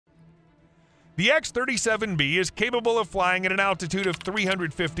The X-37B is capable of flying at an altitude of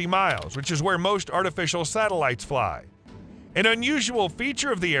 350 miles, which is where most artificial satellites fly. An unusual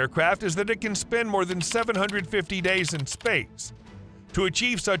feature of the aircraft is that it can spend more than 750 days in space. To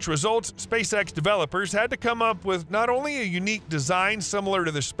achieve such results, SpaceX developers had to come up with not only a unique design similar to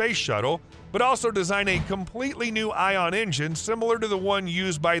the space shuttle, but also design a completely new ion engine similar to the one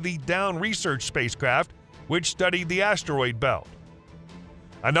used by the Down research spacecraft, which studied the asteroid belt.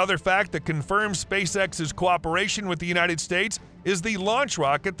 Another fact that confirms SpaceX's cooperation with the United States is the launch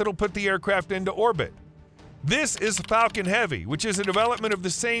rocket that'll put the aircraft into orbit. This is Falcon Heavy, which is a development of the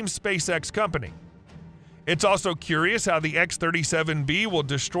same SpaceX company. It's also curious how the X-37B will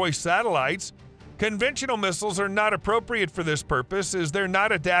destroy satellites. Conventional missiles are not appropriate for this purpose as they're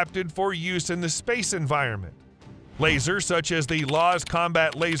not adapted for use in the space environment. Lasers such as the LAWS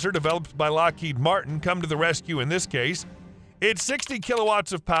combat laser developed by Lockheed Martin come to the rescue in this case. Its 60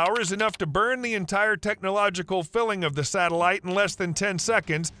 kilowatts of power is enough to burn the entire technological filling of the satellite in less than 10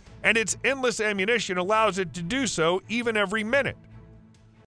 seconds, and its endless ammunition allows it to do so even every minute.